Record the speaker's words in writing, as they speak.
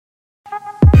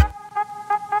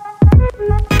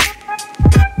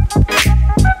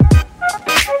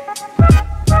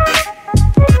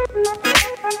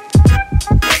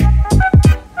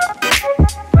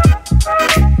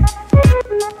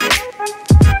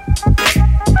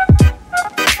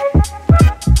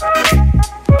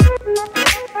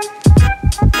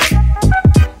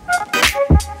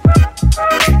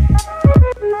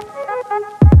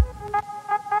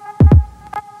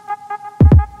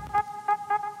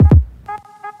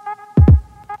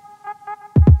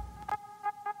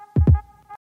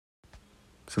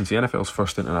Since the NFL's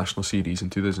first international series in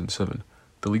 2007,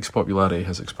 the league's popularity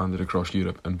has expanded across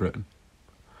Europe and Britain.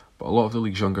 But a lot of the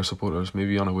league's younger supporters may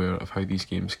be unaware of how these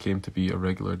games came to be a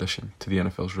regular addition to the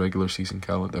NFL's regular season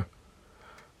calendar.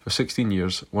 For 16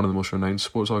 years, one of the most renowned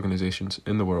sports organisations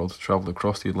in the world travelled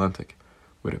across the Atlantic,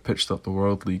 where it pitched up the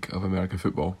World League of American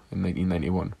Football in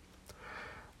 1991.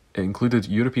 It included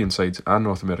European sides and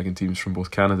North American teams from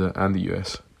both Canada and the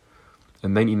US.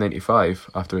 In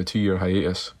 1995, after a 2-year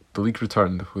hiatus, the league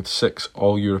returned with 6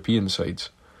 all-European sides,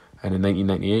 and in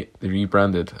 1998 they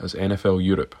rebranded as NFL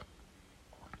Europe.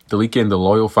 The league gained a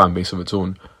loyal fan base of its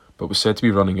own, but was said to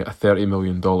be running at a $30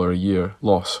 million a year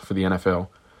loss for the NFL,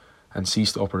 and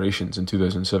ceased operations in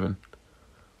 2007.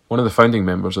 One of the founding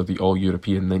members of the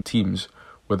all-European teams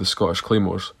were the Scottish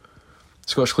Claymores.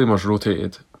 The Scottish Claymores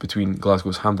rotated between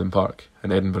Glasgow's Hampden Park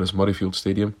and Edinburgh's Murrayfield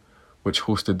Stadium, which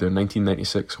hosted their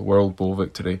 1996 World Bowl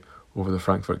victory over the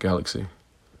Frankfurt Galaxy.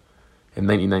 In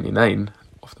 1999,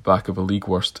 off the back of a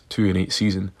league-worst 2-8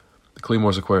 season, the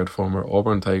Claymores acquired former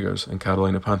Auburn Tigers and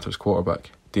Carolina Panthers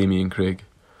quarterback Dameyune Craig.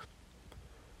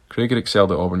 Craig had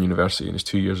excelled at Auburn University in his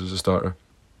 2 years as a starter,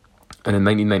 and in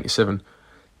 1997,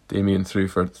 Dameyune threw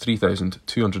for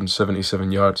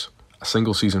 3,277 yards, a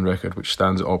single-season record which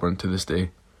stands at Auburn to this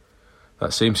day.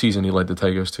 That same season, he led the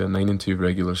Tigers to a 9-2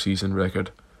 regular season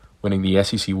record, winning the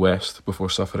SEC West before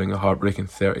suffering a heartbreaking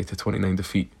 30-29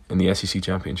 defeat in the SEC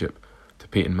Championship to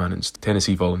Peyton Manning's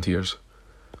Tennessee Volunteers.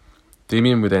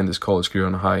 Dameyune would end his college career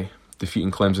on a high,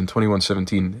 defeating Clemson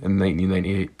 21-17 in the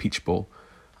 1998 Peach Bowl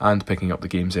and picking up the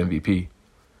game's MVP.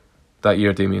 That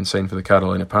year, Dameyune signed for the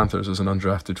Carolina Panthers as an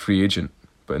undrafted free agent,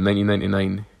 but in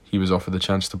 1999 he was offered the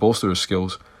chance to bolster his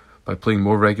skills by playing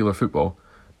more regular football.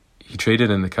 He traded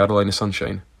in the Carolina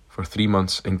Sunshine for 3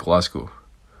 months in Glasgow,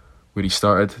 where he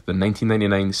started the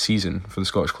 1999 season for the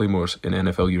Scottish Claymores in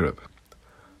NFL Europe.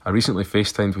 I recently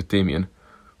FaceTimed with Dameyune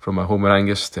from my home in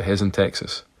Angus to his in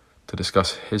Texas to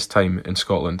discuss his time in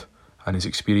Scotland and his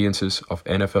experiences of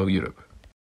NFL Europe.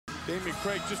 Dameyune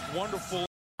Craig, just wonderful.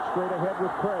 Straight ahead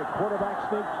with Craig, quarterback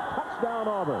sneak, touchdown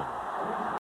Auburn.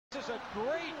 This is a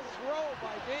great throw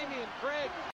by Dameyune Craig.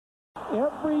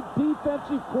 Every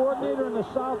defensive coordinator in the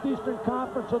Southeastern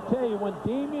Conference will tell you when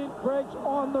Dameyune Craig's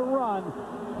on the run,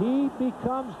 he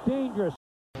becomes dangerous.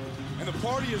 And the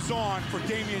party is on for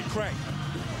Dameyune Craig.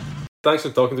 Thanks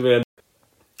for talking to me.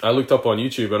 I looked up on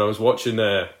YouTube and I was watching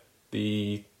was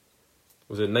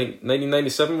it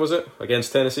 1997, was it?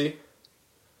 Against Tennessee?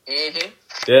 Mm-hmm.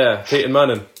 Yeah, Peyton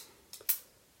Manning.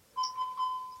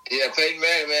 Yeah, Peyton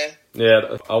Manning, man.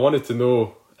 Yeah, I wanted to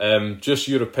know just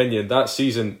your opinion. That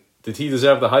season, did he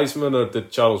deserve the Heisman or did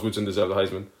Charles Woodson deserve the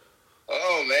Heisman?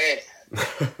 Oh, man.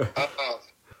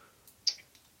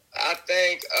 I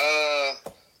think,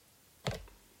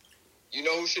 you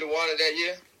know who should have won it that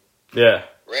year? Yeah.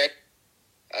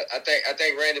 I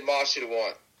think Randy Moss should have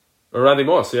won. Or Randy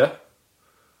Moss, yeah?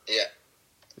 Yeah.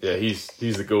 Yeah, he's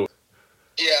the GOAT.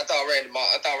 Yeah, I thought Randy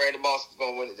Moss was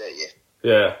going to win it that year.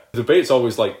 Yeah. The debate's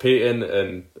always like Peyton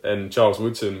and Charles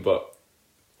Woodson, but...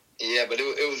 Yeah, but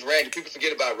it was Randy. People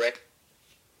forget about Randy.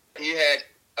 You had...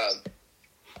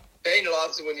 Peyton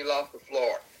lost it when he lost to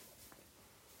Florida.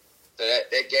 So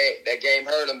that game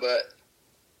hurt him, but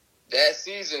that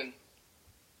season...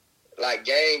 Like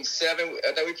game 7,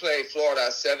 I think we played Florida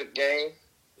our 7th game.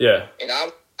 Yeah. And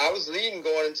I was leading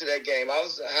going into that game. I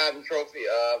was having trophy.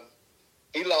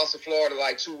 He lost to Florida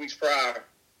like 2 weeks prior.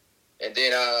 And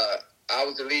then I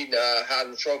was the leading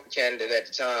Heisman Trophy candidate at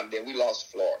the time. Then we lost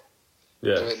to Florida.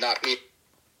 Yeah. So it knocked me.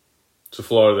 So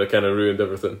Florida kind of ruined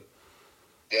everything.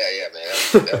 Yeah,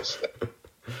 man. That was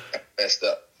messed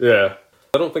up. Yeah.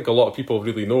 I don't think a lot of people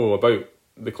really know about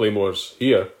the Claymores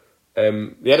here.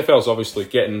 The NFL's obviously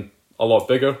getting a lot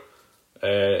bigger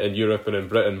in Europe and in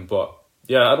Britain, but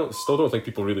yeah, I still don't think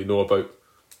people really know about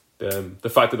the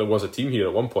fact that there was a team here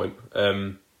at one point.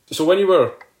 So when you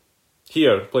were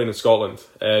here playing in Scotland,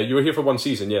 you were here for one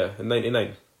season, yeah, in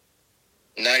 99?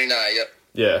 99, yep.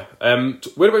 Yeah.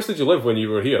 Whereabouts did you live when you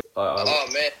were here? Oh,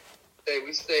 man.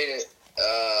 We stayed in...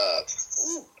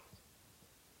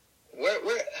 Where?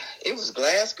 It was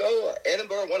Glasgow or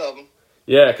Edinburgh, one of them.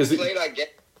 Yeah, because... I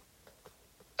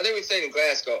think we stayed in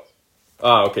Glasgow.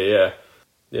 Ah, okay, yeah.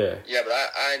 Yeah. Yeah, but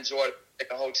I enjoyed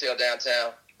a hotel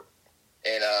downtown.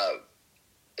 And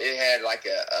it had like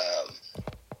a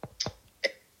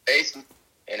basement,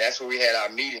 and that's where we had our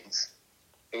meetings.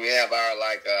 We have our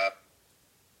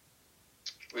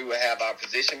we would have our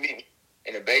position meeting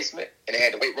in the basement, and they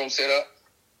had the weight room set up.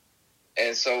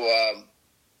 And so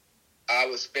I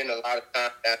would spend a lot of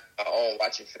time on my own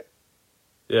watching film.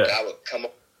 Yeah. And I would come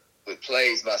up with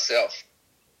plays myself.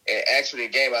 And actually, a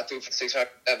game I threw for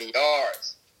 607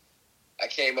 yards. I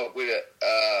came up with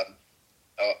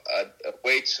a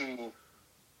way to.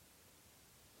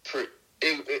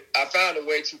 I found a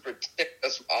way to protect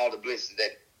us from all the blitzes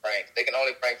that bring. They can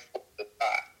only bring 4 to 5.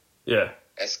 Yeah.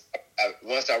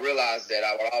 Once I realized that,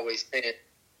 I would always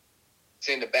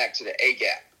send it back to the A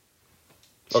gap.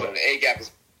 So the A gap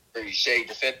is pretty shade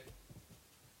defense,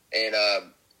 and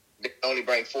they can only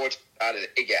bring 4 out of the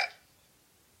A gap.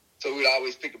 So we'd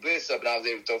always pick the blitz up, and I was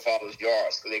able to throw for all those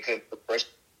yards because they couldn't put pressure.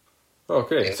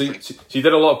 Okay, yeah, so you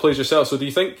did a lot of plays yourself. So do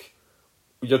you think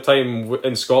your time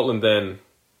in Scotland then,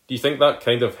 do you think that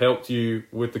kind of helped you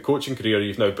with the coaching career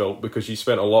you've now built because you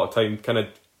spent a lot of time kind of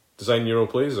designing your own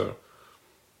plays? Or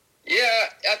yeah,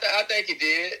 I think it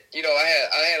did. You know,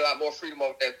 I had a lot more freedom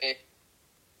over that thing.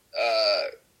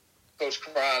 Coach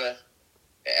Crowder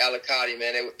and Alicante,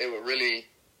 man, they were really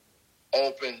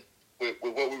open with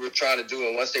what we were trying to do.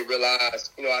 And once they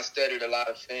realized, you know, I studied a lot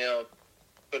of film,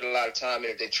 put a lot of time in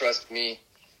it. They trusted me,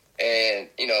 and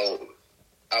you know,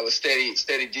 I was steady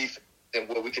defense and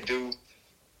what we could do.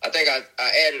 I think I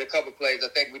added a couple plays. I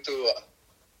think we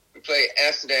played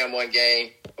Amsterdam one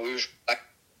game. We was like,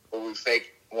 where we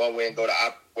fake one way and go the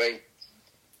opposite way.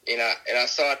 And I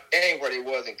saw a game where they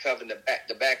wasn't covering the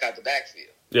back out the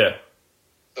backfield. Yeah.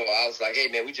 So I was like, hey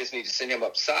man, we just need to send him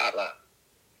up the sideline.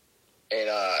 And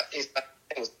his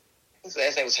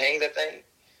last name was Haynes, I think.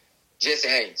 Jesse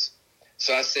Haynes.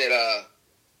 So I said,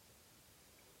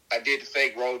 I did the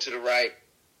fake roll to the right,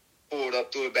 pulled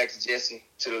up, threw it back to Jesse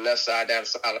to the left side, down the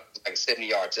sideline, like a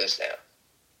 70-yard touchdown.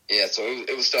 Yeah, so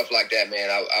it was stuff like that, man.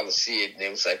 I would see it, and it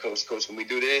was like, Coach, can we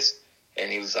do this?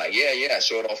 And he was like, yeah, I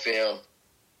showed it on film.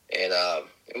 And I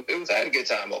had a good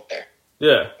time up there.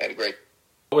 Yeah. Had a great.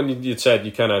 When you said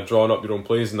you kind of drawn up your own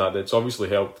plays and that, it's obviously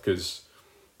helped because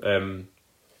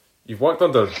you've worked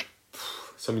under,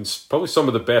 I mean, probably some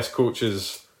of the best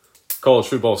coaches college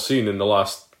football seen in the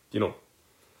last, you know,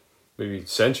 maybe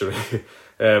century.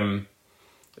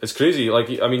 It's crazy.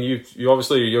 Like, I mean, you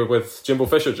obviously, you're with Jimbo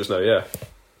Fisher just now, yeah?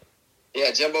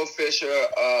 Yeah, Jimbo Fisher,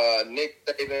 Nick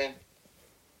Saban,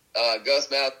 Gus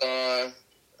Malzahn.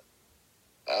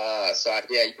 Yeah,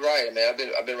 you're right, man.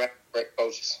 I've been around great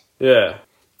coaches. Yeah.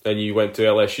 And you went to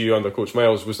LSU under Coach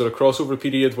Miles. Was there a crossover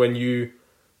period when you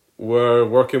were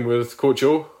working with Coach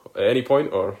O at any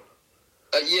point, or?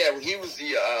 Yeah, he was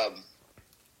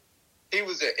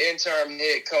the interim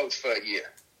head coach for a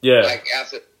year. Yeah. Like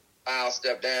after Miles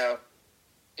stepped down,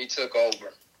 he took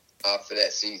over for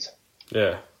that season.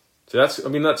 Yeah. So that's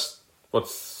what,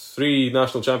 3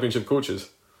 national championship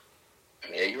coaches.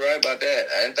 Yeah, you're right about that.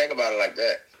 I didn't think about it like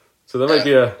that. So there might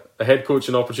be a head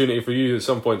coaching opportunity for you at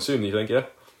some point soon, you think, yeah?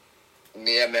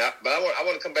 Yeah, man. But I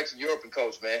want to come back to Europe and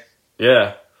coach, man.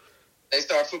 Yeah. They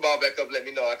start football back up, let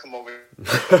me know. I come over.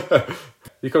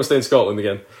 You come stay in Scotland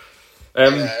again.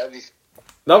 Yeah,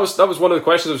 that was one of the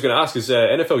questions I was going to ask. Is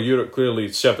NFL Europe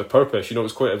clearly served a purpose? You know,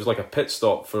 it was like a pit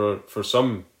stop for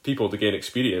some people to gain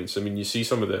experience. I mean, you see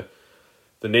some of the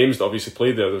names that obviously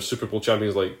played there. There were Super Bowl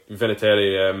champions like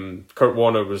Vinatieri, Kurt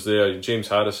Warner was there, James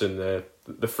Harrison,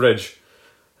 the Fridge.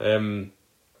 Do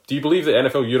you believe that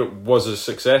NFL Europe was a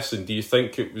success, and do you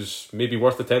think it was maybe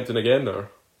worth attempting again? Or?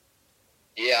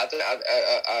 Yeah,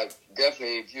 I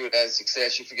definitely view it as a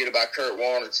success. You forget about Kurt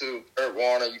Warner, too. Kurt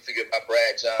Warner, you forget about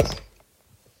Brad Johnson,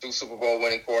 2 Super Bowl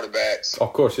winning quarterbacks.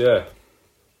 Of course, yeah.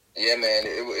 Yeah, man,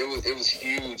 it was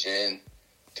huge, and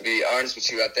to be honest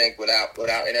with you, I think without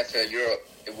NFL Europe,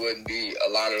 it wouldn't be a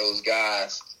lot of those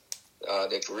guys.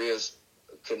 Their careers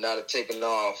could not have taken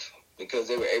off because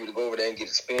they were able to go over there and get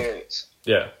experience.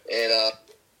 Yeah. And,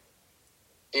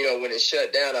 you know, when it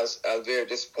shut down, I was very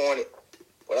disappointed.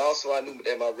 But also I knew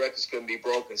that my records couldn't be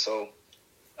broken, so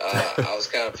I was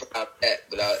kind of proud of that.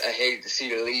 But I hated to see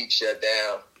the league shut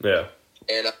down. Yeah.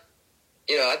 And,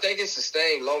 you know, I think it's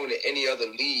sustained longer than any other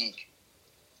league.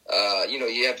 You know,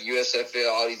 you have the USFL,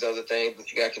 all these other things,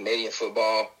 but you got Canadian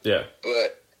football. Yeah.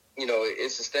 But, you know, it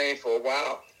sustained for a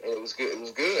while, and it was good. It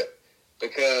was good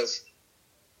because,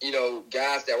 you know,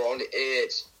 guys that were on the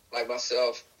edge, like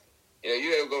myself, you know,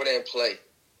 you able to go there and play.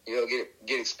 You know,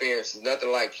 get experience. There's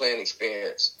nothing like playing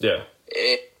experience. Yeah.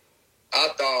 And I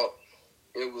thought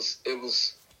it was, you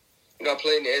know, I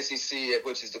played in the SEC,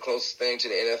 which is the closest thing to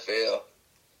the NFL.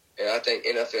 And I think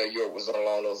NFL Europe was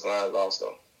along those lines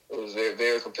also. It was very,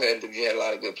 very competitive. You had a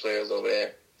lot of good players over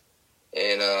there.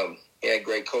 And you had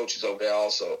great coaches over there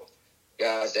also.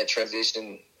 Guys that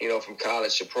transitioned, you know, from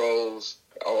college to pros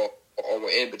or were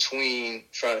in between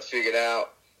trying to figure it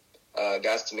out.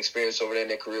 Got some experience over there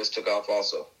and their careers took off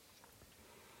also.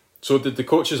 So did the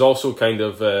coaches also kind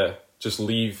of just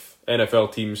leave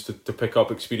NFL teams to pick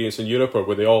up experience in Europe, or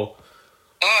were they all?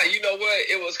 You know what?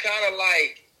 It was kind of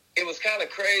like it was kind of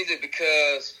crazy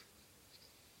because,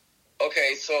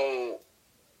 okay, so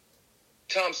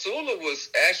Tom Sula was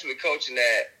actually coaching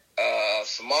at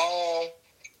small,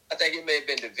 I think it may have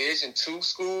been Division II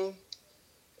school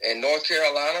in North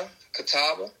Carolina,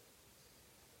 Catawba.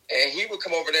 And he would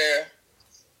come over there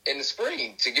in the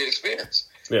spring to get experience.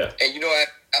 Yeah. And,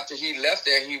 after he left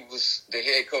there, he was the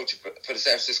head coach for the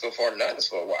San Francisco 49ers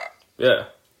for a while. Yeah.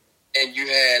 And you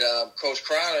had Coach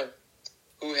Crowder,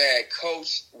 who had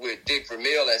coached with Dick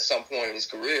Vermeil at some point in his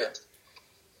career.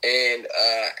 And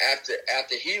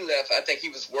after he left, I think he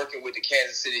was working with the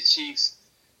Kansas City Chiefs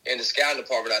in the scouting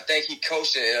department. I think he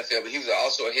coached in the NFL, but he was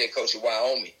also a head coach at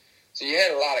Wyoming. So you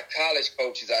had a lot of college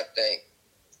coaches, I think,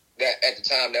 that at the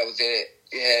time that was in it.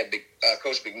 You had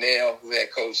Coach McNeil, who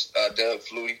had coached Doug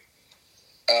Flutie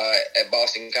at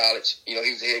Boston College. He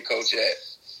was the head coach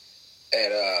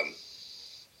at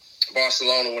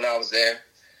Barcelona when I was there.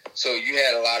 So you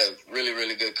had a lot of really,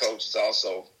 really good coaches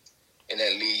also in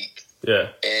that league.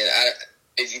 Yeah. And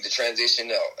it's either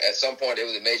transition at some point they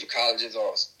was at major colleges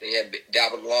or they had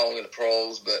dabbled along in the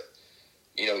pros, but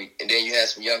and then you had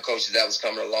some young coaches that was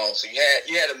coming along. So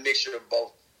you had a mixture of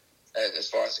both as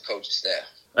far as the coaching staff.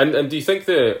 And do you think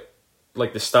the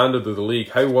standard of the league,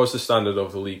 how was the standard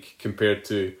of the league compared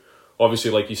to, obviously,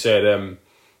 like you said,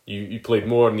 you played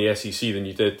more in the SEC than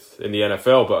you did in the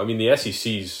NFL, but I mean the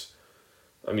SEC's,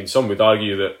 some would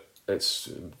argue that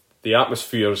the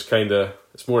atmosphere is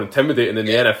it's more intimidating than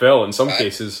the NFL in some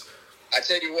cases. I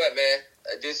tell you what, man,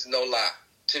 this is no lie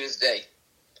to this day.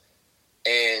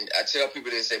 And I tell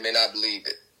people this, they may not believe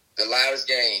it. The loudest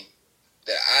game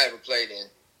that I ever played in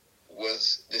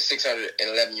was the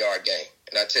 611-yard game.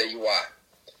 And I tell you why.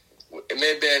 It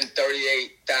may have been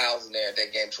 38,000 there at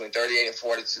that game, between 38 and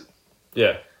 42.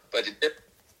 Yeah. But the difference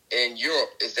in Europe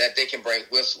is that they can bring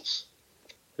whistles.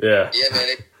 Yeah. Yeah,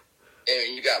 man.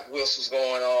 And you got whistles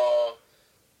going on.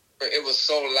 It was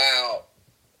so loud.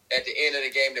 At the end of the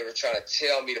game, they were trying to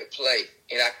tell me to play,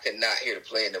 and I could not hear the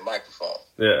play in the microphone.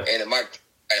 Yeah. And the microphone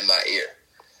in my ear.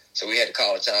 So we had to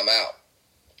call a timeout.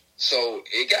 So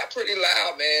it got pretty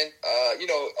loud, man.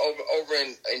 Over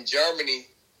in Germany,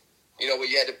 where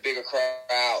you had the bigger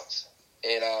crowds,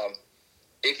 and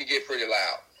it could get pretty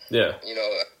loud. Yeah.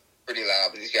 Pretty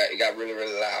loud, but it got really,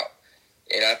 really loud.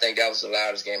 And I think that was the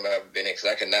loudest game I've ever been in because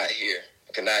I could not hear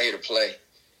the play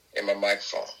in my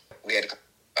microphone. We had to call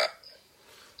out.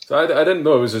 So I didn't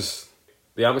know it was as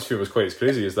the atmosphere was quite as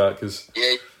crazy as that. Cause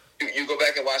yeah, you go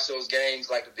back and watch those games,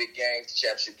 like the big games, the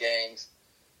championship games.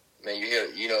 Man, you hear,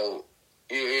 you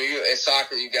in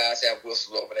soccer, you guys have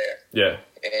whistles over there. Yeah.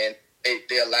 And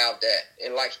they allowed that.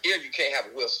 And like here, you can't have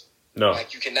a whistle. No.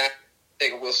 Like you cannot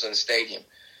take a whistle in the stadium.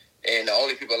 And the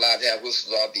only people allowed to have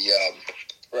whistles are the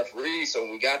referees. So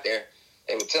when we got there,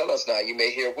 they would tell us, now, you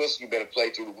may hear a whistle, you better play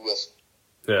through the whistle.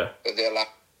 Yeah. Because they're allowed.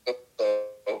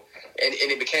 And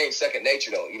it became second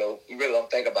nature, though. You really don't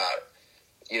think about it.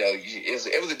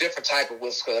 It was a different type of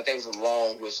whistle because I think it was a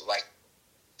long whistle. Like,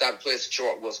 stop to play a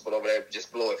short whistle, but over there,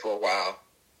 just blow it for a while.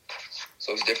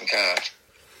 So it's a different kind.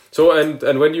 So,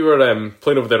 and when you were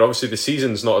playing over there, obviously the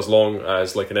season's not as long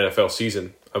as like an NFL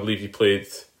season. I believe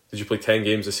did you play 10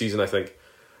 games a season, I think?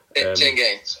 10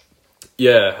 games.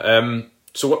 Yeah.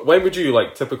 So when would you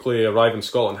typically arrive in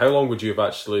Scotland? How long would you have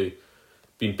actually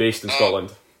been based in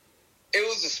Scotland? It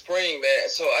was the spring, man.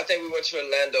 So I think we went to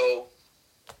Orlando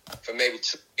for maybe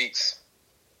 2 weeks.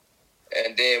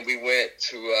 And then we went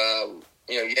to,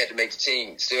 you had to make the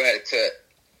team. Still had to cut.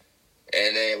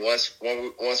 And then once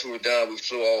we were done, we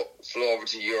flew over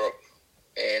to Europe.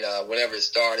 And whenever it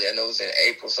started, I know it was in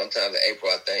April, sometime in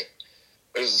April, I think.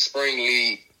 But it was a spring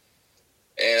league.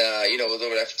 And, it was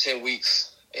over there for 10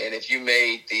 weeks. And if you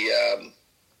made the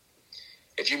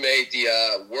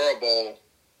World Bowl,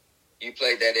 you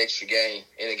played that extra game.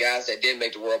 And the guys that didn't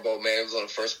make the World Bowl, man, it was on the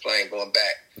first plane going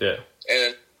back. Yeah.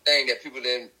 And the thing that people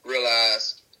didn't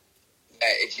realize,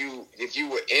 that if you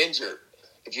were injured,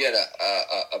 if you had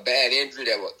a bad injury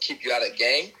that would keep you out of the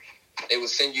game, they would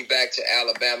send you back to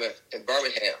Alabama and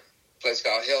Birmingham, a place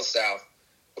called Hell South,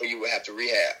 where you would have to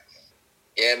rehab.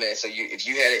 Yeah, man. So if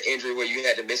you had an injury where you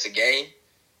had to miss a game,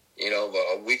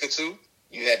 a week or two,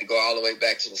 you had to go all the way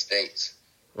back to the States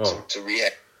to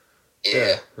rehab.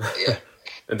 Yeah.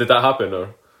 And did that happen,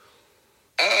 or?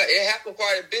 It happened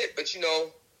quite a bit, but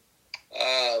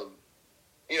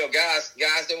guys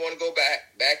didn't want to go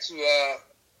back to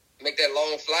make that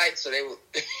long flight, so they would.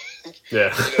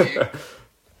 Yeah.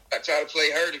 I try to play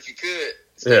hurt if you could,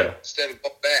 instead of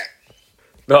going back.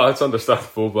 No, that's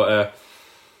understandable, but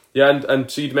and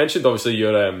so you'd mentioned obviously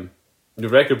your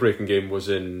record-breaking game was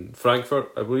in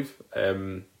Frankfurt, I believe.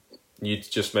 You'd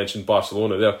just mentioned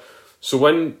Barcelona there. So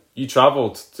when you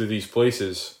travelled to these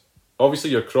places, obviously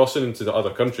you're crossing into the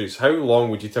other countries. How long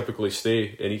would you typically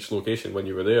stay in each location when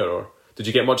you were there, or did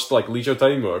you get much like leisure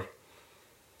time, or?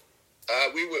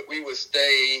 We would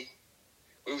stay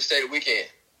the weekend.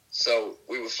 So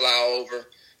we would fly over.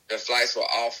 The flights were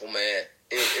awful, man.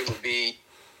 It would be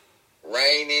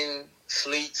raining,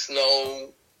 sleet, snow.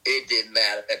 It didn't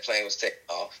matter. That plane was taking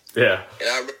off. Yeah. And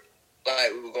I remember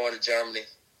we were going to Germany,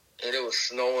 and it was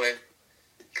snowing,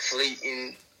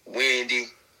 sleeting, windy.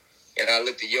 And I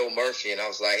looked at Yo Murphy, and I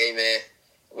was like, hey, man,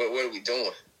 what are we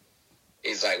doing?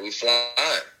 He's like, we flying.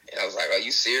 And I was like, are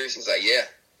you serious? He's like, yeah.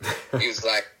 He was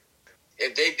like,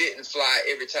 if they didn't fly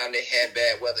every time they had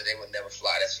bad weather, they would never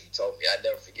fly. That's what he told me. I'd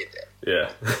never forget that.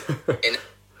 Yeah. And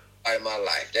part of my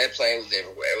life, that plane was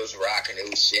everywhere. It was rocking. It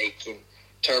was shaking.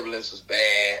 Turbulence was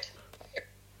bad.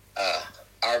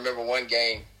 I remember one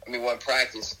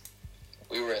practice,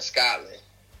 we were in Scotland,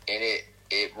 and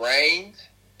it rained.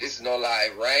 This is no lie.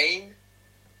 It rained,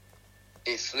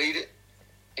 it sleeted,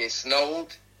 it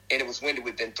snowed, and it was windy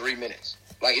within 3 minutes.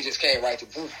 Like, it just came right to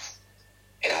poof.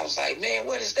 And I was like, man,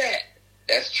 what is that?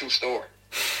 That's a true story.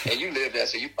 And you live there,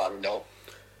 so you probably know.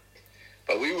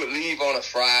 But we would leave on a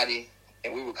Friday,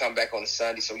 and we would come back on a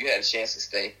Sunday, so you had a chance to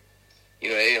stay. You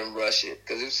know, they didn't rush it.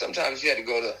 Because sometimes you had to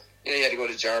go to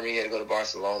Germany, you had to go to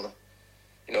Barcelona,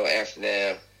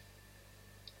 Amsterdam.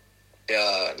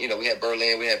 We had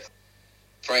Berlin, we had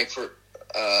Frankfurt,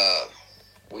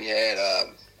 we had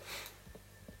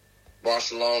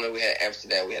Barcelona, we had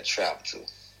Amsterdam, we had travel too.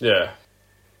 Yeah.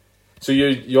 So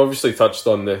you obviously touched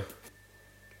on the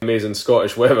amazing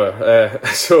Scottish weather.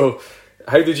 So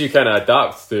how did you kind of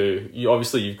adapt to?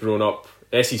 You've grown up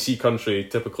SEC country,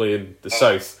 typically in the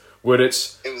south, where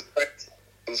it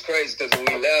was crazy because when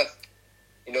we left,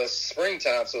 it's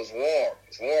springtime, so it's warm.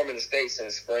 It's warm in the States in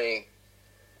the spring,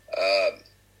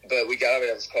 but we got over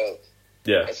there, it was cold.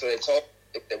 Yeah. And so they told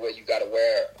me that you got to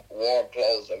wear warm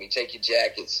clothes. I mean, take your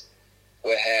jackets,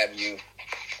 what have you,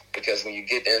 because when you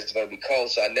get there, it's going to be cold.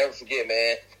 So I never forget,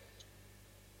 man,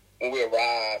 when we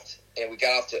arrived and we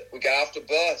got off the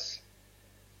bus,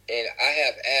 and I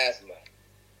have asthma,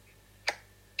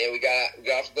 and we got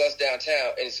off the bus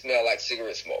downtown, and it smelled like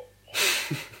cigarette smoke.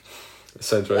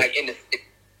 Sounds right.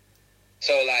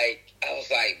 So I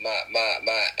was like,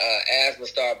 my asthma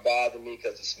started bothering me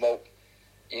because the smoke,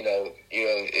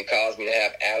 it caused me to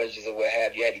have allergies or what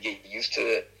have you. I had to get used to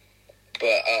it.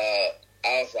 But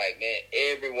I was like, man,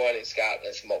 everyone in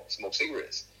Scotland smoked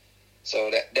cigarettes.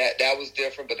 So that was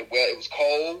different. But it was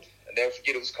cold. I'll never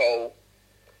forget it was cold.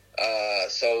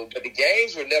 But the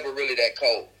games were never really that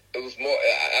cold. It was more.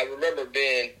 I remember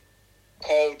being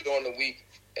cold during the week,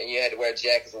 and you had to wear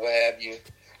jackets or what have you.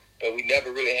 But we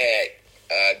never really had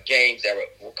games that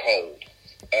were cold.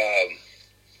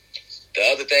 The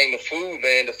other thing, the food,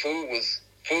 man. The food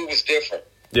was different.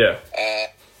 Yeah.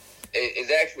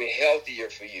 It's actually healthier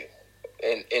for you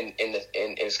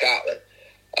in Scotland.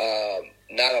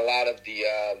 Not a lot of the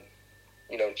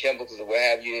chemicals or what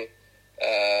have you.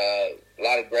 A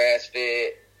lot of grass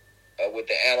fed with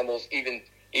the animals. Even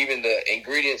the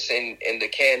ingredients in the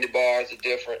candy bars are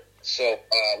different. So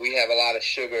we have a lot of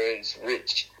sugar, and it's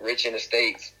rich in the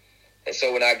States. And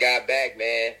so when I got back,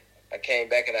 man, I came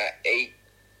back and I ate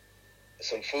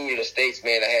some food in the States,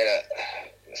 man.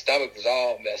 My stomach was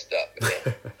all messed up,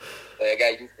 man. I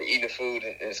got used to eating food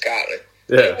in Scotland.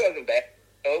 Yeah. It wasn't bad.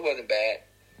 No, it wasn't bad.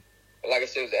 But like I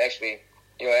said, it was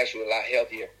actually a lot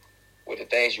healthier with the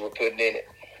things you were putting in it.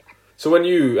 So when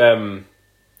you'd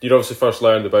obviously first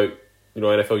learned about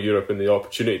NFL Europe and the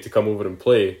opportunity to come over and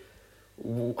play,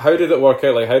 how did it work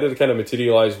out? Like, how did it kind of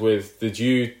materialise with? Did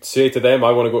you say to them,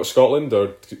 "I want to go to Scotland,"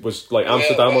 or was like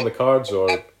Amsterdam on the cards? Or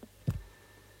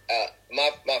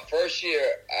my first year,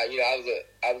 I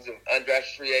was an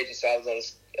undrafted free agent, so I was on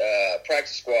the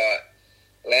practice squad.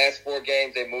 Last 4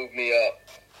 games, they moved me up,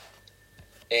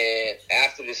 and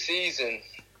after the season,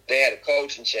 they had a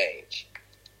coaching change.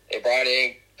 They brought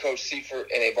in Coach Seifert,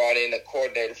 and they brought in a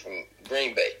coordinator from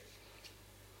Green Bay.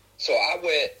 So I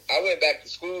went back to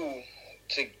school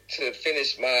to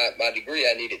finish my degree.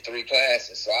 I needed 3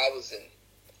 classes, so I was in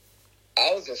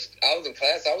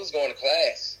class. I was going to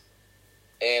class,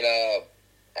 and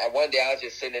one day I was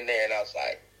just sitting in there, and I was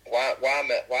like, why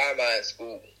am I in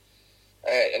school?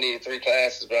 I needed 3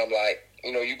 classes, but I'm like,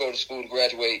 you go to school to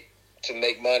graduate to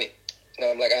make money.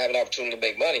 I'm like, I have an opportunity to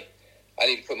make money. I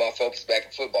need to put my focus back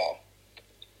in football.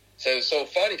 So it was so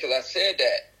funny because I said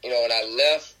that, and I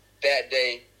left that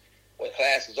day when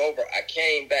class was over. I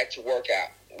came back to work out.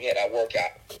 We had our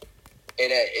workout.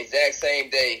 And that exact same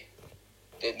day,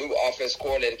 the new offense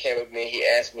coordinator came up to me and he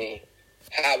asked me,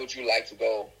 how would you like to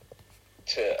go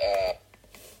to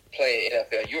play in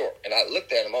NFL Europe. And I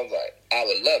looked at him, I was like, I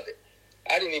would love it.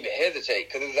 I didn't even hesitate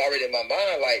because it was already in my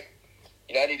mind, like,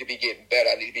 I need to be getting better.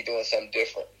 I need to be doing something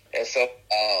different. And so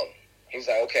he was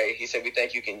like, okay. He said, we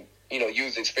think you can,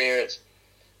 use experience,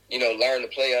 learn to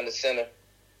play under center,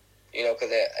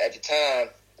 because at the time,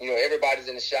 everybody's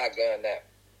in the shotgun now.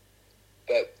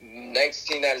 But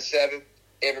 1997,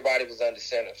 everybody was under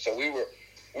center. So we were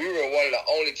one of the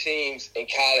only teams in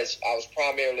college. I was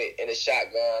primarily in the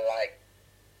shotgun like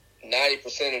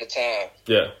 90% of the time.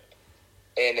 Yeah.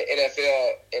 And the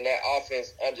NFL in that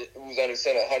offense was under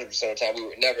center 100% of the time. We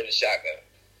were never in the shotgun.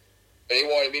 But they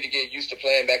wanted me to get used to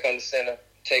playing back under center,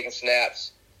 taking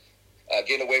snaps,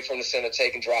 getting away from the center,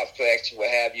 taking drops, play action, what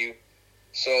have you.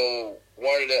 So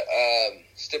one of the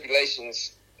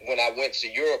stipulations when I went to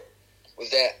Europe was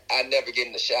that I never get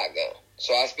in the shotgun.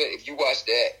 So if you watch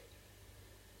that,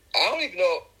 I don't even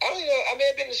know, I may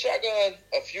have been in the shotgun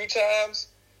a few times,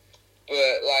 but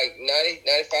like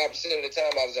 90-95% of the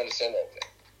time I was under center over there.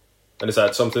 And is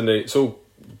that something so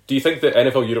do you think that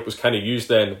NFL Europe was kind of used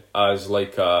then as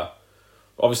like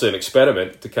obviously an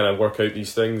experiment to kind of work out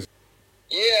these things?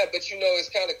 Yeah, but it's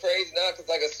kind of crazy now because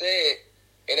like I said,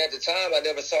 and at the time I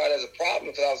never saw it as a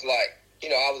problem because I was like,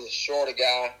 I was a shorter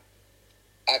guy.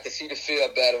 I could see the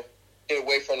field better, get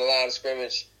away from the line of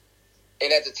scrimmage.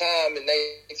 And at the time, in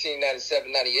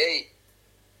 1997, 98,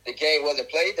 the game wasn't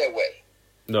played that way.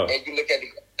 No. And you look at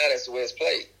that's the way it's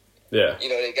played. Yeah.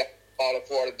 They got all the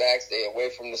quarterbacks. They're away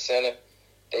from the center.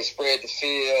 They spread the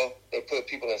field. They put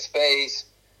people in space.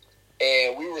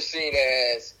 And we were seen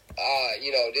as,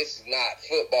 this is not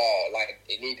football. Like,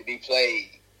 it need to be played.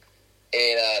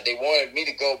 And they wanted me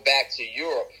to go back to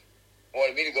Europe.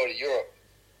 Wanted me to go to Europe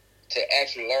to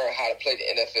actually learn how to play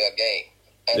the NFL game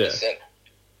under center.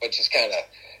 Which is kind of,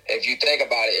 if you think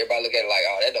about it, everybody look at it like,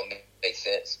 oh, that don't make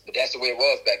sense. But that's the way it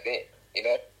was back then,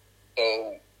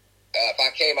 So if I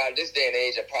came out of this day and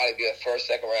age, I'd probably be a first,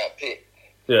 second round pick.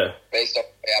 Yeah. Based on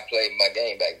the way I played my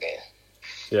game back then.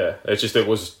 Yeah, it's just it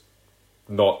was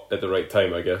not at the right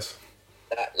time, I guess.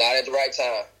 Not at the right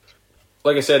time.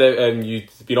 Like I said, you'd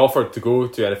been offered to go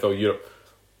to NFL Europe,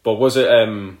 but was it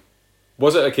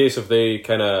a case of they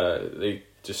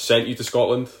just sent you to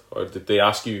Scotland, or did they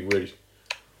ask you where?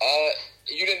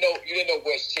 You didn't know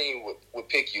which team would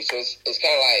pick you, so it's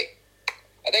kind of like,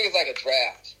 I think it's like a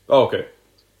draft. Oh, okay.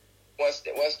 Once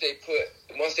they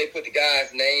put the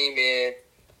guy's name in,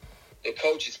 the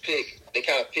coaches they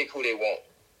kind of pick who they want.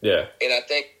 Yeah. And I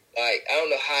think, like, I don't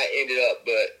know how it ended up,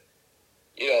 but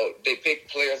they pick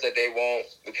players that they want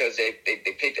because they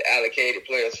pick the allocated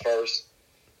players first,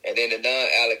 and then the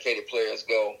non-allocated players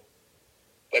go.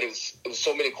 But it was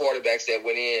so many quarterbacks that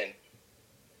went in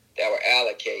that were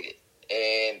allocated.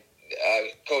 And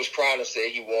Coach Crowner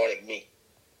said he wanted me.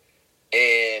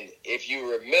 And if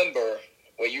you remember,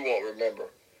 well, you won't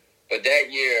remember, but that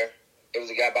year, it was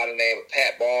a guy by the name of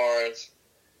Pat Barnes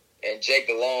and Jake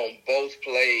Delhomme both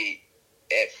played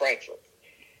at Frankfurt.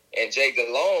 And Jake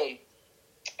Delhomme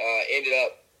ended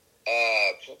up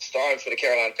starting for the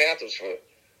Carolina Panthers for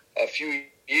a few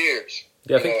years.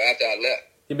 Yeah, I think after I left.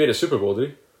 He made a Super Bowl, did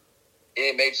he?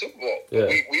 Yeah, he made Super Bowl. Yeah.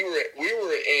 We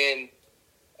were in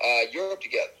Europe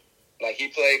together. Like, he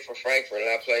played for Frankfurt and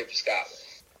I played for Scotland.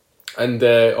 And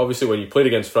obviously when you played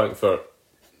against Frankfurt,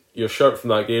 your shirt from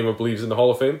that game, I believe, is in the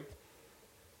Hall of Fame?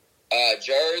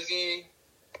 Jersey.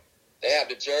 They have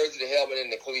the jersey, the helmet,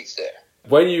 and the cleats there.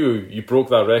 When you broke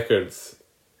that record,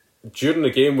 during the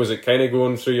game, was it kind of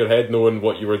going through your head knowing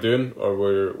what you were doing, or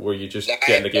were you just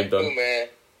getting the game done? Cool, man.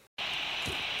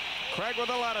 Craig with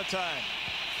a lot of time.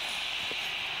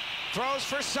 Throws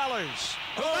for Sellers,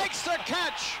 who makes the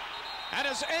catch and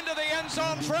is into the end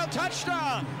zone for a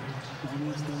touchdown.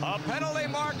 A penalty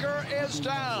marker is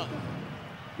down.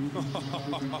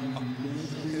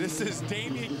 This is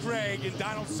Dameyune Craig and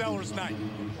Donald Sellers' night.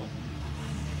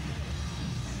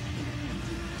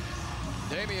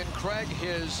 Dameyune Craig,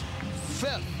 his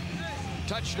 5th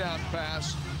touchdown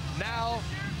pass, now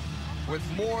with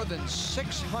more than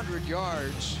 600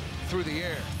 yards through the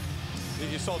air.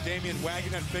 You saw Dameyune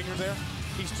wagging that finger there?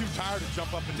 He's too tired to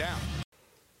jump up and down.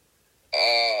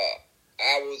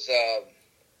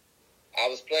 I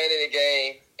was playing in the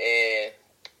game, and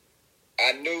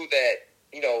I knew that,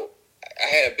 I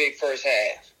had a big first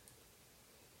half.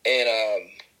 And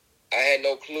I had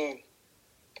no clue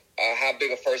how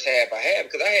big a first half I had,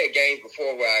 because I had games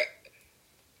before where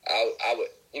I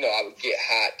would get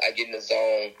hot, I get in the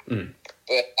zone. Mm.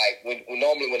 But like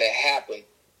normally when that happened,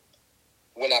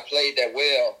 when I played that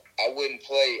well, I would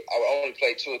only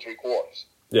play 2 or 3 quarters.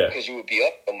 Yeah. Because you would be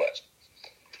up so much.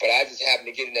 But I just happened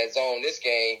to get in that zone this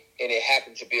game, and it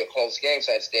happened to be a close game,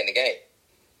 so I had to stay in the game.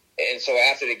 And so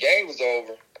after the game was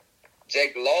over,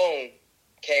 Jake Long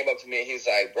came up to me and he was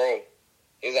like, bro,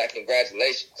 he was like,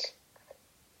 congratulations.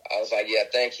 I was like, yeah,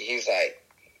 thank you. He was like,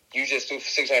 you just threw for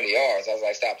 600 yards. I was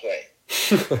like, stop playing.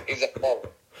 He was like, oh,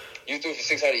 you threw for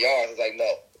 600 yards. I was like,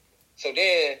 no. So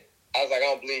then I was like,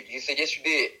 I don't believe you. He said, yes, you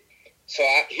did. So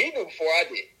he knew before I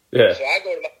did. Yeah. So I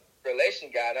go to my relation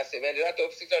guy and I said, man, did I throw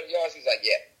for 600 yards? He's like,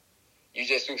 yeah. You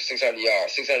just threw for 600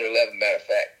 yards, 611, matter of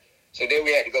fact. So then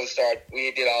we had to go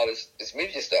we did all this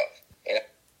media stuff. And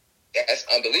that's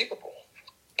unbelievable.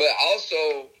 But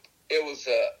also, it was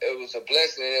a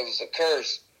blessing and it was a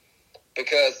curse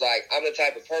because, like, I'm the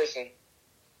type of person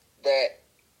that,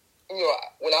 you know,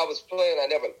 when I was playing, I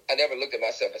never looked at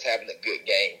myself as having a good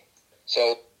game.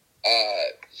 So,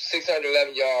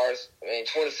 611 yards,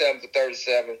 27 for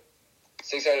 37,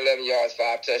 611 yards,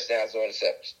 5 touchdowns, no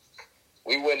interceptions.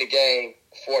 We win the game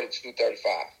 42-35.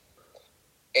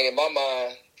 And in my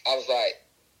mind, I was like,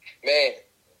 man,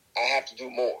 I have to do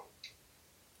more.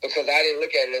 Because I didn't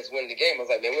look at it as winning the game. I was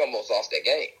like, man, we almost lost that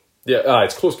game. Yeah,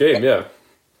 it's a close game, yeah.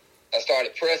 I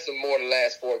started pressing more the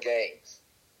last 4 games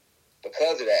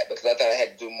because of that, because I thought I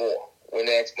had to do more. When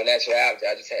actuality,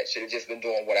 I should have just been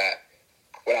doing what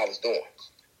I was doing.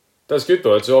 That's good,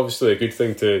 though. It's obviously a good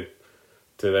thing to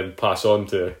then pass on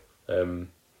to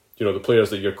the players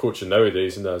that you're coaching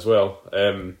nowadays and that as well.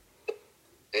 Yeah,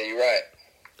 you're right.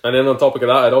 And then on topic of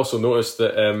that, I'd also noticed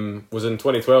that was in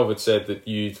 2012 it said that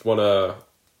you'd won a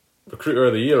Recruiter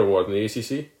of the Year award in the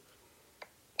ACC.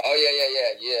 Oh yeah.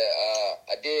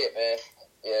 I did, man.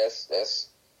 Yes,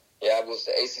 I was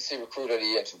the ACC Recruiter of the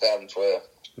Year in 2012.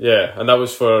 Yeah, and that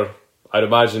was for, I'd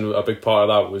imagine a big part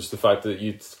of that was the fact that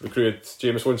you'd recruited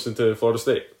Jameis Winston to Florida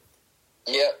State.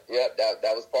 Yep,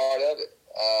 that was part of it.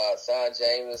 Signed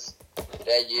Jameis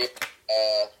that year,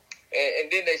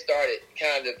 and then they started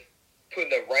kind of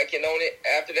putting a ranking on it.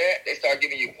 After that, they started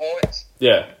giving you points.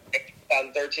 Yeah.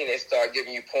 In 2013, they started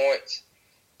giving you points.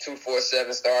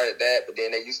 247 started that, but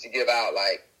then they used to give out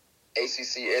like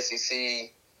ACC,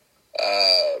 SEC,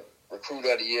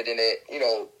 Recruiter of the Year. Then they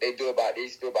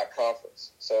used to do it by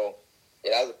conference. So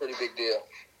yeah, that was a pretty big deal.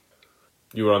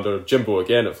 You were under Jimbo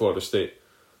again at Florida State,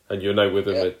 and you're now with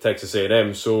him at Texas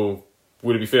A&M. So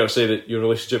would it be fair to say that your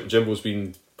relationship with Jimbo's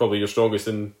been probably your strongest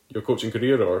in your coaching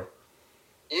career, or?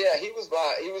 Yeah, he was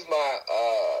my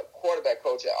quarterback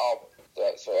coach at Auburn.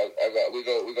 So we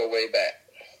go way back.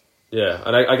 Yeah,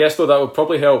 and I guess though that would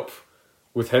probably help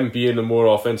with him being a more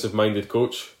offensive minded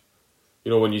coach.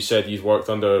 You know, when you said you've worked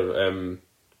under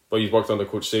you've worked under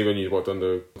Coach Saban, you've worked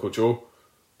under Coach O.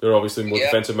 They're obviously more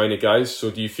defensive minded guys.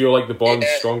 So do you feel like the bond's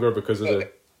stronger because of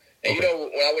the? And when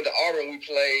I went to Auburn, we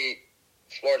played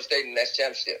Florida State in the national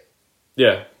championship.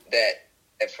 Yeah.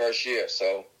 That first year,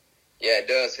 so yeah, it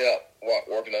does help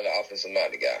working on the offensive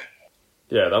minded guy.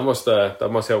 Yeah, that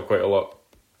must help quite a lot.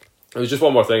 There was just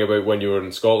one more thing about when you were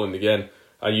in Scotland again,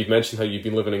 and you'd mentioned how you'd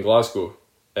been living in Glasgow.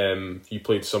 You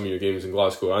played some of your games in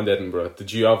Glasgow and Edinburgh.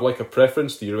 Did you have like a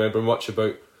preference? Do you remember much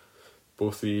about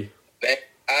both the? Man,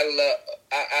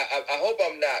 I hope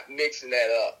I'm not mixing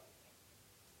that up,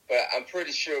 but I'm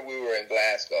pretty sure we were in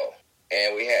Glasgow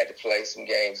and we had to play some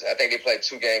games. I think they played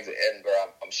 2 games in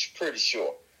Edinburgh. I'm pretty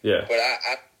sure. Yeah. But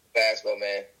I Glasgow,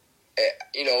 man.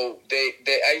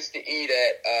 I used to eat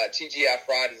at TGI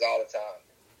Fridays all the time.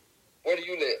 Where do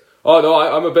you live? Oh no,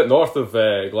 I'm a bit north of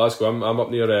Glasgow. I'm up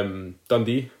near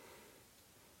Dundee.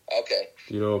 Okay.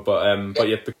 But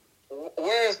yeah.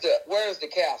 Where's the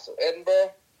castle?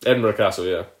 Edinburgh. Edinburgh Castle,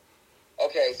 yeah.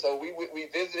 Okay, so we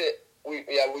visited.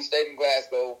 We stayed in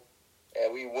Glasgow,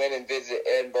 and we went and visited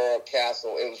Edinburgh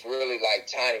Castle. It was really like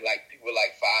tiny, like people were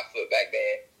like 5 foot back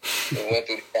then. We went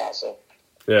through the castle.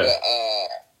 Yeah. But,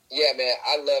 yeah, man,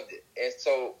 I loved it. And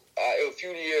so it was a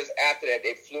few years after that,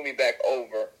 they flew me back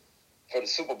over for the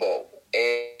Super Bowl.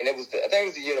 And I think it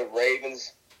was the year the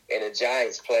Ravens and the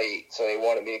Giants played, so they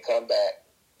wanted me to come back.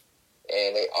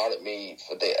 And they honored me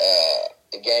for the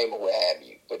game or what have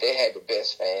you. But they had the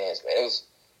best fans, man.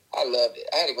 I loved it.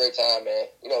 I had a great time, man.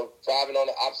 Driving on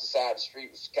the opposite side of the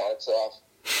street was kind of tough.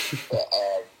 But,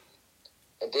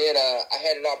 and then I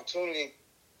had an opportunity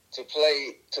to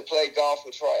play golf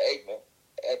with Troy Aikman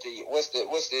at the what's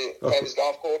the famous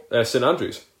golf course? St.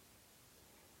 Andrews.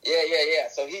 Yeah.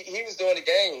 So he was doing the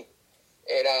game,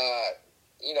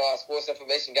 and our sports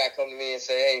information guy come to me and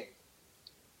say, "Hey,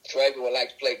 Troy would like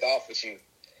to play golf with you."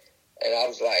 And I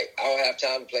was like, "I don't have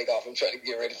time to play golf. I'm trying to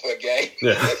get ready for a game."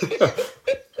 Yeah.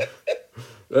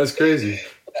 That's crazy.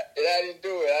 And I didn't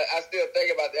do it. I still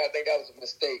think about that. I think that was a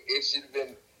mistake. It should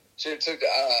have took the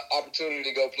opportunity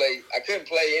to go play. I couldn't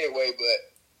play anyway,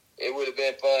 but it would have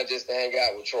been fun just to hang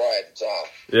out with Troy at the time.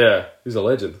 Yeah, he's a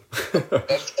legend.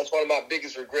 that's one one of my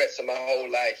biggest regrets of my whole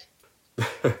life.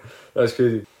 That's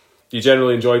crazy. You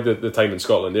generally enjoyed the time in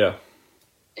Scotland, yeah?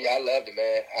 Yeah, I loved it,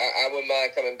 man. I wouldn't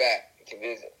mind coming back to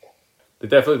visit.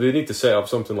 They need to set up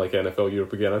something like NFL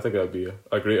Europe again. I think that would be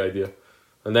a great idea.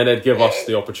 And then it'd give us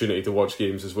the opportunity to watch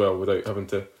games as well without having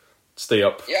to stay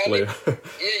up later.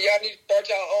 Y'all need to start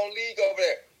your own league over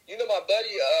there. You know, my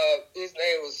buddy, his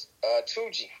name was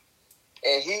Tuji,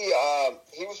 and he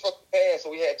was from Japan. So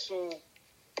we had two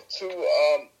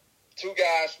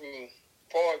guys from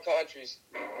foreign countries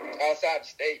outside the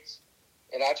states,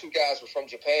 and our two guys were from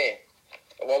Japan.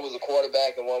 And one was a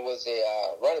quarterback, and one was a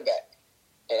running back.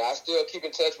 And I still keep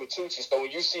in touch with Tucci. So when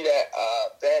you see that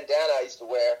bandana I used to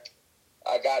wear,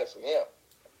 I got it from him.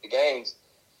 The games,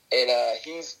 and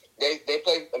they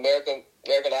play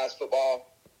Americanized football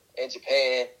in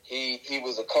Japan. He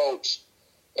was a coach,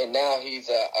 and now he's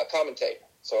a commentator.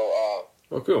 So,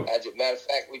 cool. As a matter of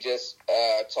fact, we just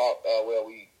talked.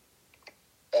 We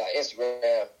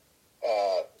Instagram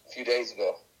a few days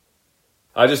ago.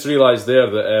 I just realised there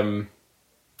that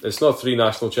it's not 3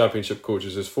 national championship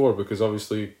coaches, it's 4, because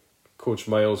obviously Coach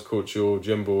Miles, Coach O,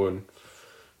 Jimbo, and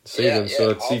Saban,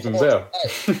 so it's even better.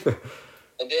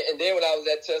 and then when I was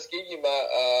at Tuskegee,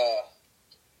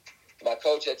 my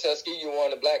coach at Tuskegee won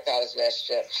the Black College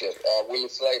National Championship, Willie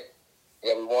Slater.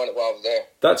 Yeah, we won it while I was there.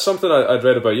 That's something I'd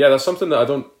read about. Yeah, that's something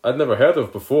that I'd never heard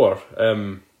of before.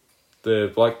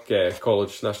 The Black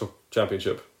College National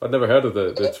Championship. I'd never heard of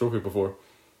the trophy before.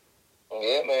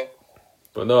 Yeah, man.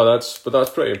 But no, that's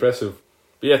pretty impressive.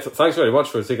 But yeah, thanks very much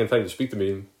for taking time to speak to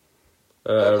me.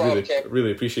 I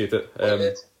really appreciate it.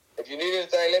 If you need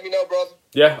anything, let me know, brother.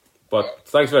 Yeah, but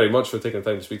thanks very much for taking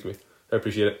time to speak to me. I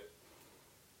appreciate it.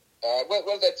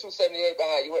 What's that 278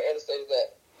 behind you? What interstate is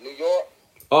that? New York?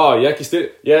 Oh, Yankee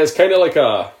State. Yeah, it's kind of like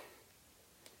a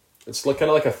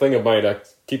thing of mine. I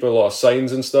keep a lot of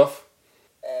signs and stuff.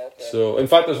 Okay. So, in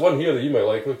fact, there's one here that you might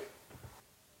like. Look.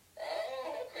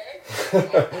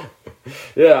 Okay.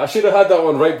 Yeah, I should have had that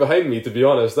one right behind me, to be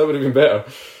honest. That would have been better.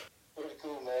 Pretty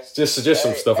cool, man. Just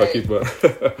some stuff I keep. But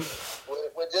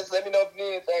well, just let me know if you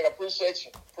need anything. I appreciate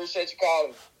you. Appreciate you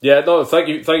calling me. Yeah, no, thank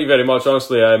you very much.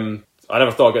 Honestly, I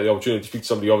never thought I'd get the opportunity to speak to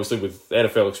somebody, obviously, with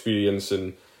NFL experience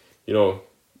and, you know,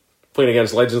 playing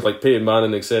against legends like Peyton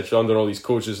Manning, etc., under all these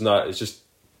coaches and that. It's just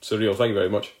surreal. Thank you very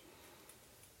much.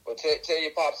 Well, tell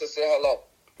your pops to say hello.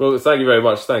 Well, thank you very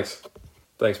much. Thanks,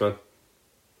 man.